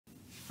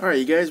Alright,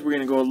 you guys, we're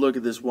going to go look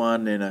at this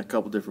one in a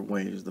couple different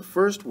ways. The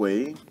first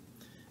way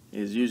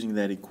is using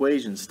that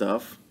equation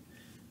stuff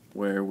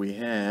where we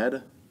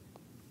had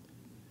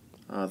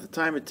the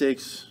time it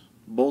takes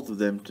both of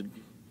them to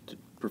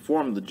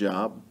perform the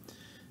job,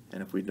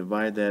 and if we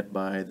divide that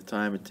by the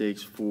time it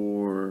takes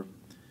for,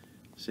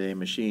 say,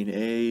 machine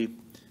A,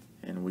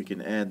 and we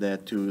can add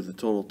that to the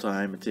total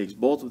time it takes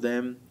both of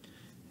them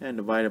and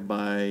divide it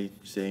by,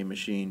 say,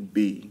 machine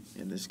B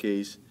in this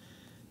case,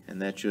 and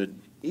that should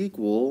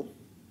equal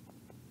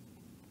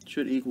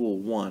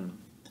 1.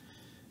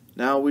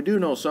 Now we do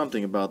know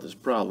something about this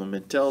problem.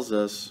 It tells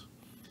us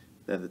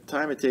that the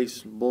time it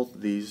takes both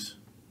of these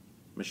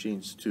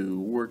machines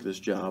to work this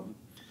job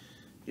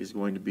is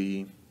going to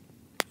be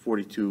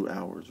 42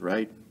 hours,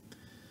 right?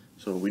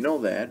 So we know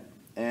that,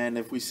 and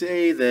if we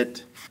say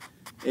that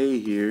A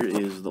here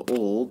is the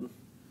old,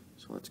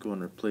 so let's go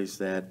and replace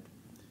that.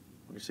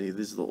 We're going to say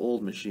this is the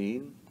old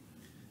machine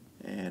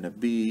and a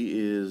B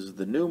is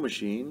the new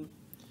machine,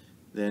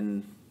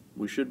 then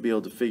we should be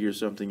able to figure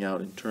something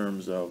out in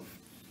terms of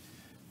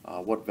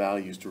what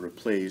values to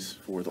replace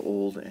for the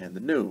old and the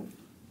new.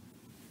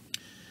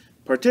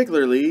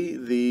 Particularly,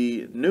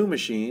 the new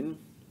machine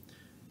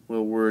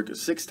will work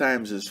 6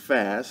 times as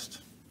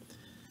fast,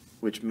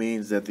 which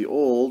means that the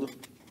old,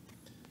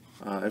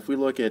 if we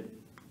look at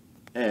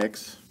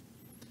X,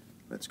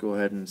 let's go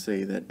ahead and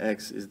say that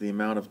X is the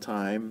amount of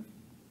time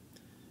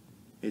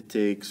it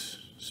takes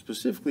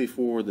specifically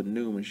for the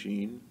new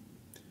machine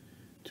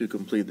to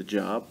complete the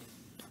job.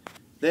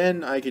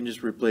 Then I can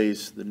just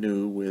replace the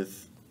new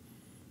with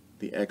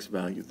the X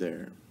value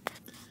there.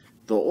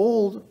 The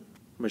old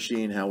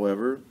machine,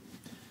 however,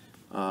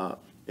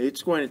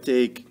 it's going to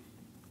take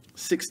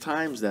 6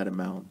 times that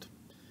amount.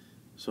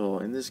 So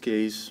in this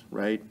case,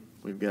 right,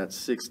 we've got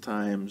 6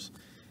 times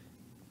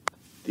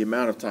the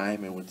amount of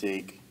time it would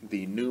take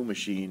the new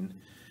machine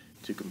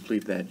to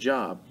complete that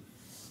job.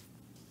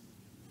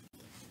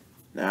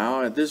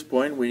 Now at this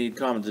point we need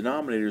common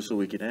denominators so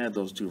we can add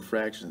those two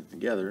fractions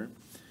together,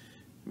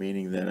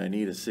 meaning that I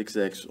need a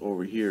 6x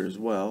over here as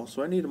well.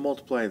 So I need to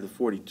multiply the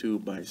 42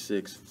 by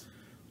 6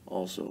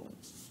 also.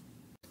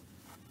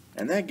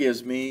 And that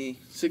gives me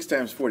 6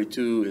 times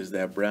 42 is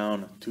that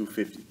brown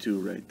 252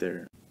 right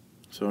there.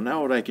 So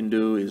now what I can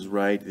do is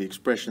write the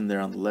expression there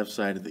on the left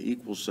side of the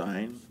equal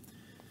sign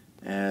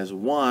as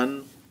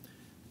one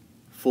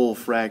full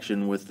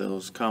fraction with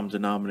those common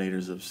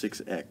denominators of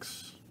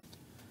 6x.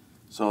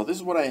 So this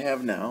is what I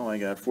have now. I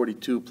got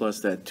 42 plus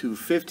that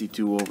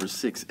 252 over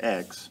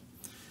 6x.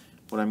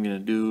 What I'm going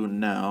to do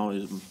now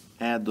is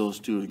add those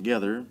two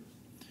together,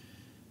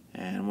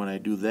 and when I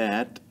do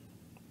that,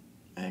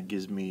 that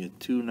gives me a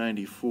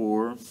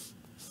 294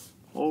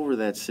 over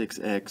that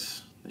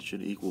 6x. That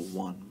should equal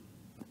 1.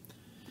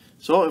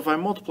 So if I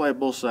multiply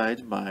both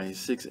sides by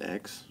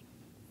 6x,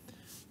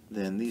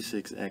 then these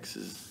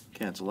 6x's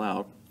cancel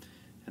out,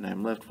 and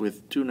I'm left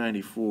with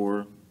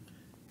 294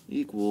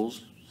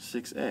 equals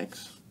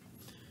 6x.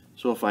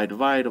 So if I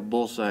divide up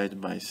both sides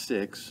by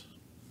 6,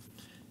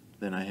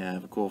 then I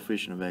have a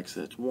coefficient of x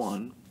that's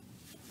 1,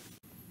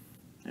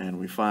 and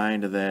we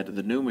find that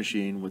the new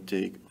machine would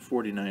take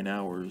 49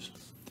 hours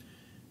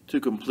to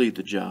complete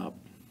the job.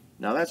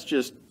 Now that's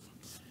just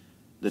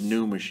the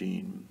new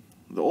machine.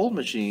 The old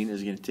machine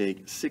is going to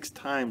take 6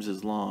 times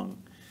as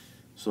long,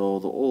 so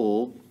the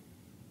old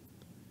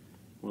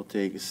will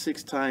take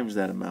 6 times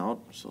that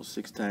amount, so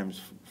 6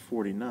 times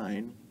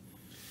 49,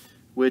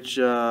 which,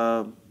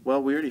 well,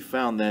 we already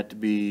found that to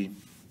be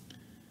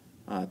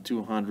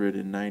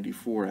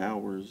 294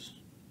 hours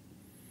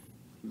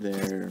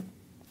there.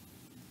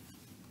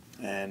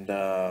 And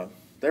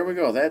there we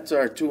go. That's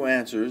our two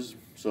answers.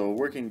 So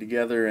working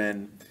together,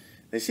 and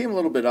they seem a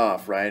little bit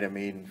off, right? I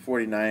mean,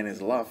 49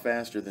 is a lot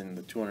faster than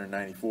the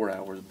 294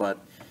 hours,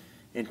 but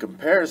in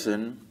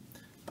comparison,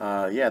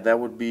 yeah, that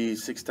would be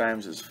 6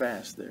 times as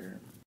fast there.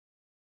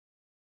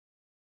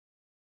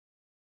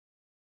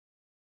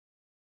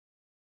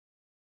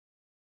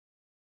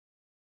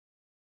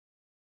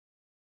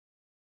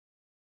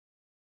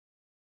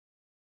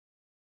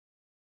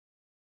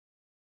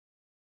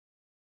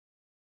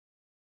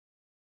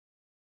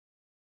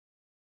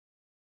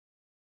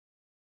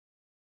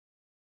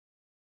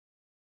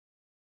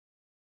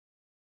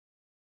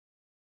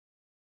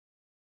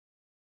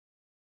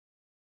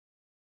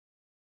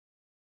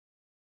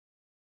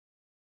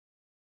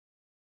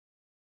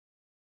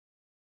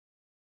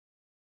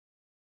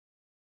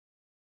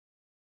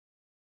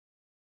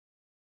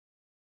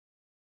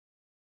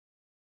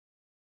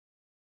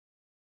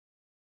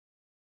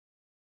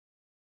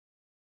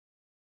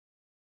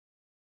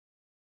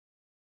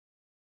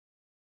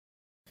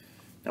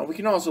 Now we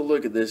can also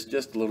look at this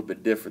just a little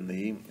bit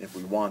differently if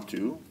we want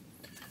to.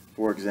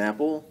 For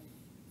example,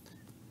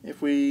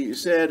 if we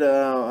said,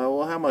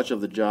 well, how much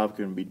of the job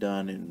can be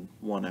done in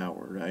 1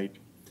 hour, right?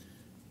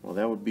 Well,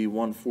 that would be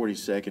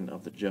 1/42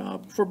 of the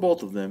job for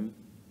both of them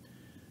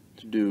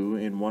to do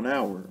in 1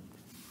 hour.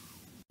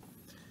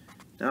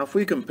 Now if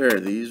we compare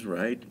these,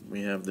 right,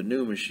 we have the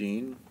new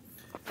machine.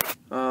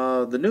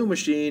 The new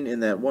machine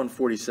in that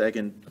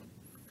 1/42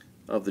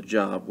 of the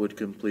job would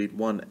complete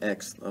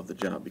 1/x of the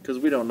job, because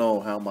we don't know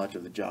how much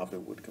of the job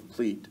it would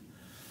complete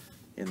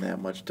in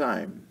that much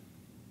time.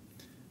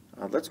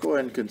 Let's go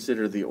ahead and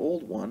consider the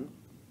old one.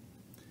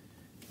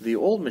 The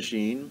old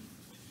machine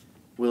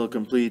will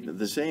complete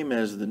the same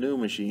as the new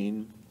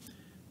machine,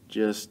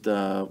 just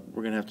we're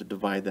going to have to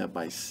divide that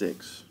by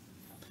 6.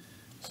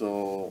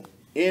 So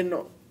in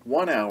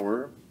 1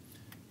 hour,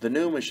 the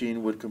new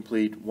machine would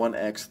complete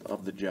 1/x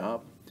of the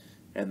job,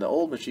 and the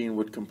old machine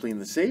would complete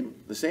the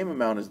same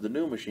amount as the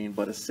new machine,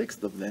 but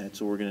 1/6 of that,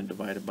 so we're going to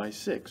divide it by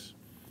 6.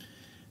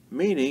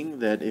 Meaning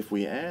that if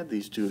we add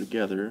these two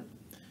together,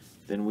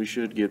 then we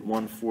should get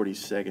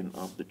 1/42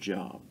 of the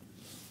job.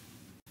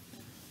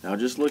 Now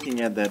just looking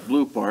at that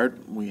blue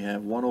part, we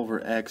have 1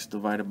 over x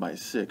divided by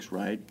 6,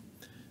 right?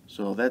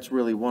 So that's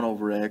really 1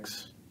 over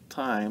x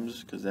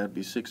times, because that would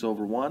be 6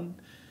 over 1.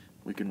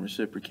 We can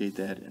reciprocate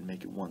that and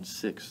make it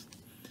 1/6.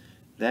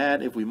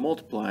 That, if we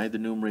multiply the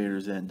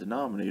numerators and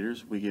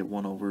denominators, we get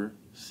 1 over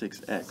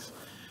 6x.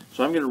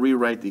 So I'm going to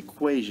rewrite the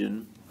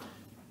equation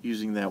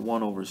using that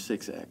 1 over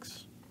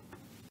 6x.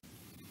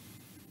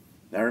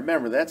 Now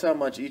remember, that's how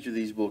much each of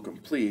these will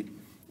complete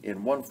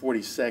in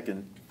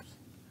 1/42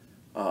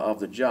 of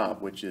the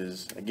job, which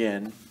is,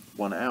 again,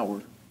 1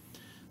 hour.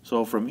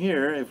 So from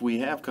here, if we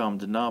have common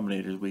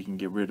denominators, we can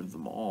get rid of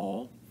them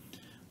all,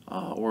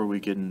 or we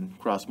can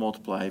cross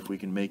multiply if we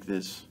can make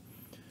this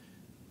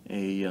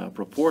a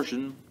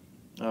proportion.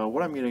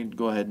 What I'm going to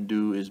go ahead and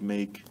do is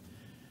make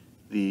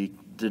the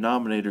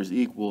denominators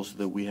equal so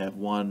that we have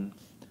one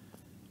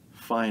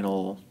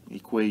final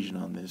equation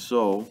on this.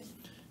 So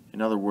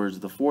in other words,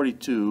 the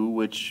 42,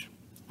 which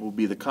will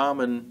be the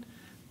common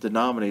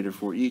denominator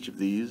for each of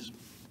these,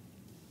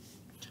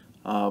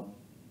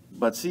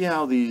 but see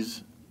how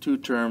these two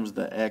terms,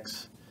 the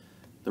x,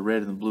 the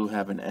red and the blue,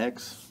 have an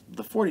x?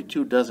 The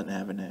 42 doesn't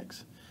have an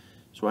x.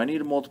 So I need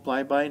to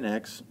multiply by an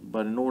x,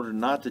 but in order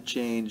not to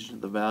change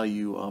the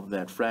value of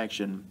that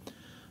fraction,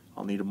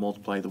 I'll need to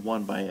multiply the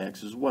 1 by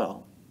x as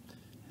well.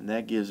 And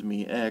that gives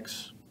me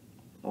x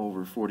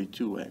over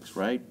 42x,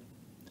 right?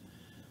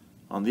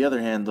 On the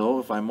other hand, though,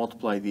 if I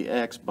multiply the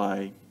x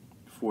by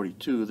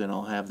 42, then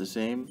I'll have the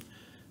same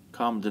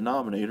common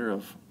denominator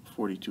of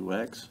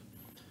 42x,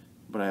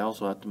 but I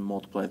also have to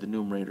multiply the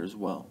numerator as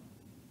well.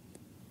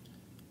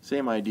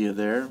 Same idea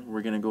there.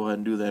 We're going to go ahead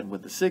and do that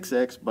with the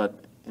 6x,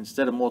 but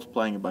instead of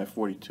multiplying it by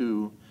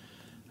 42,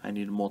 I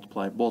need to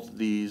multiply both of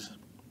these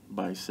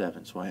by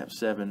 7. So I have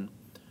 7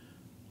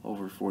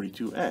 over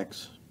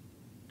 42x.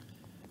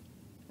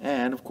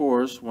 And of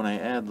course, when I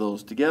add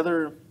those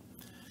together,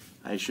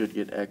 I should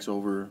get x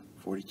over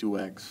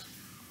 42x.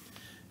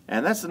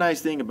 And that's the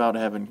nice thing about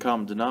having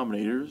common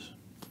denominators,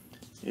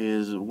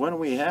 is when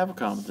we have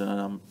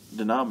common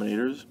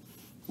denominators,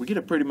 we get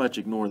to pretty much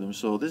ignore them.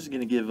 So this is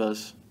going to give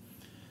us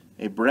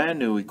a brand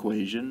new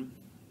equation,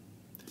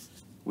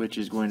 which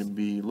is going to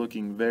be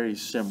looking very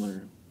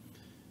similar.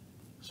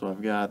 So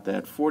I've got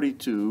that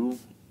 42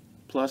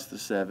 plus the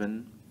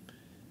 7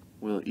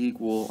 will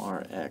equal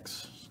our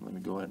x. So let me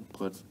go ahead and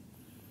put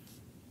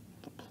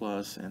the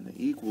plus and the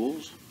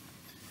equals.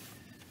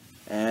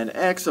 And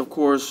x, of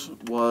course,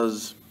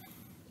 was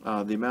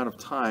the amount of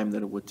time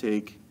that it would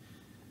take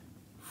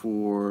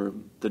for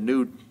the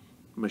new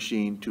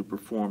machine to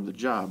perform the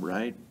job,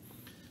 right?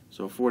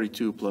 So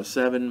 42 plus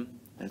 7,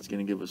 that's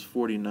going to give us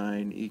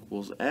 49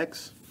 equals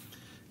x,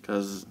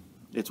 because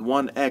it's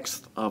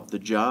 1/x of the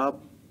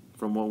job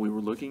from what we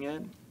were looking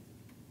at,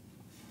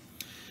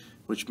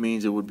 which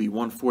means it would be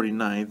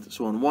 1/49.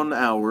 So in 1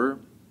 hour,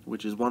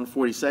 which is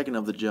 1/42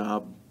 of the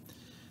job,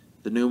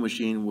 the new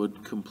machine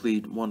would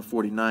complete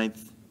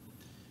 1/49,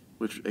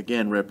 which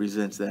again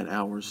represents that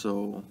hour.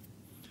 So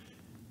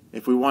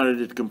if we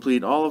wanted it to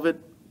complete all of it,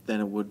 then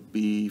it would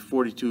be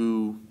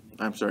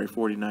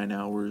 49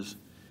 hours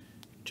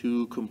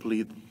to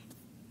complete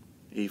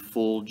a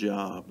full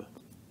job.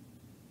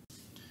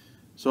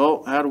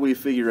 So how do we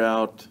figure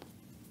out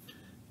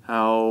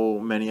how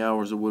many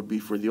hours it would be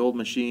for the old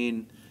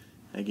machine?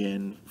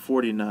 Again,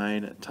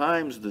 49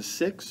 times the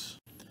 6,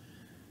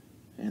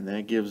 and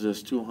that gives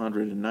us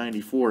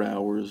 294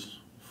 hours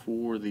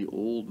for the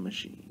old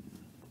machine.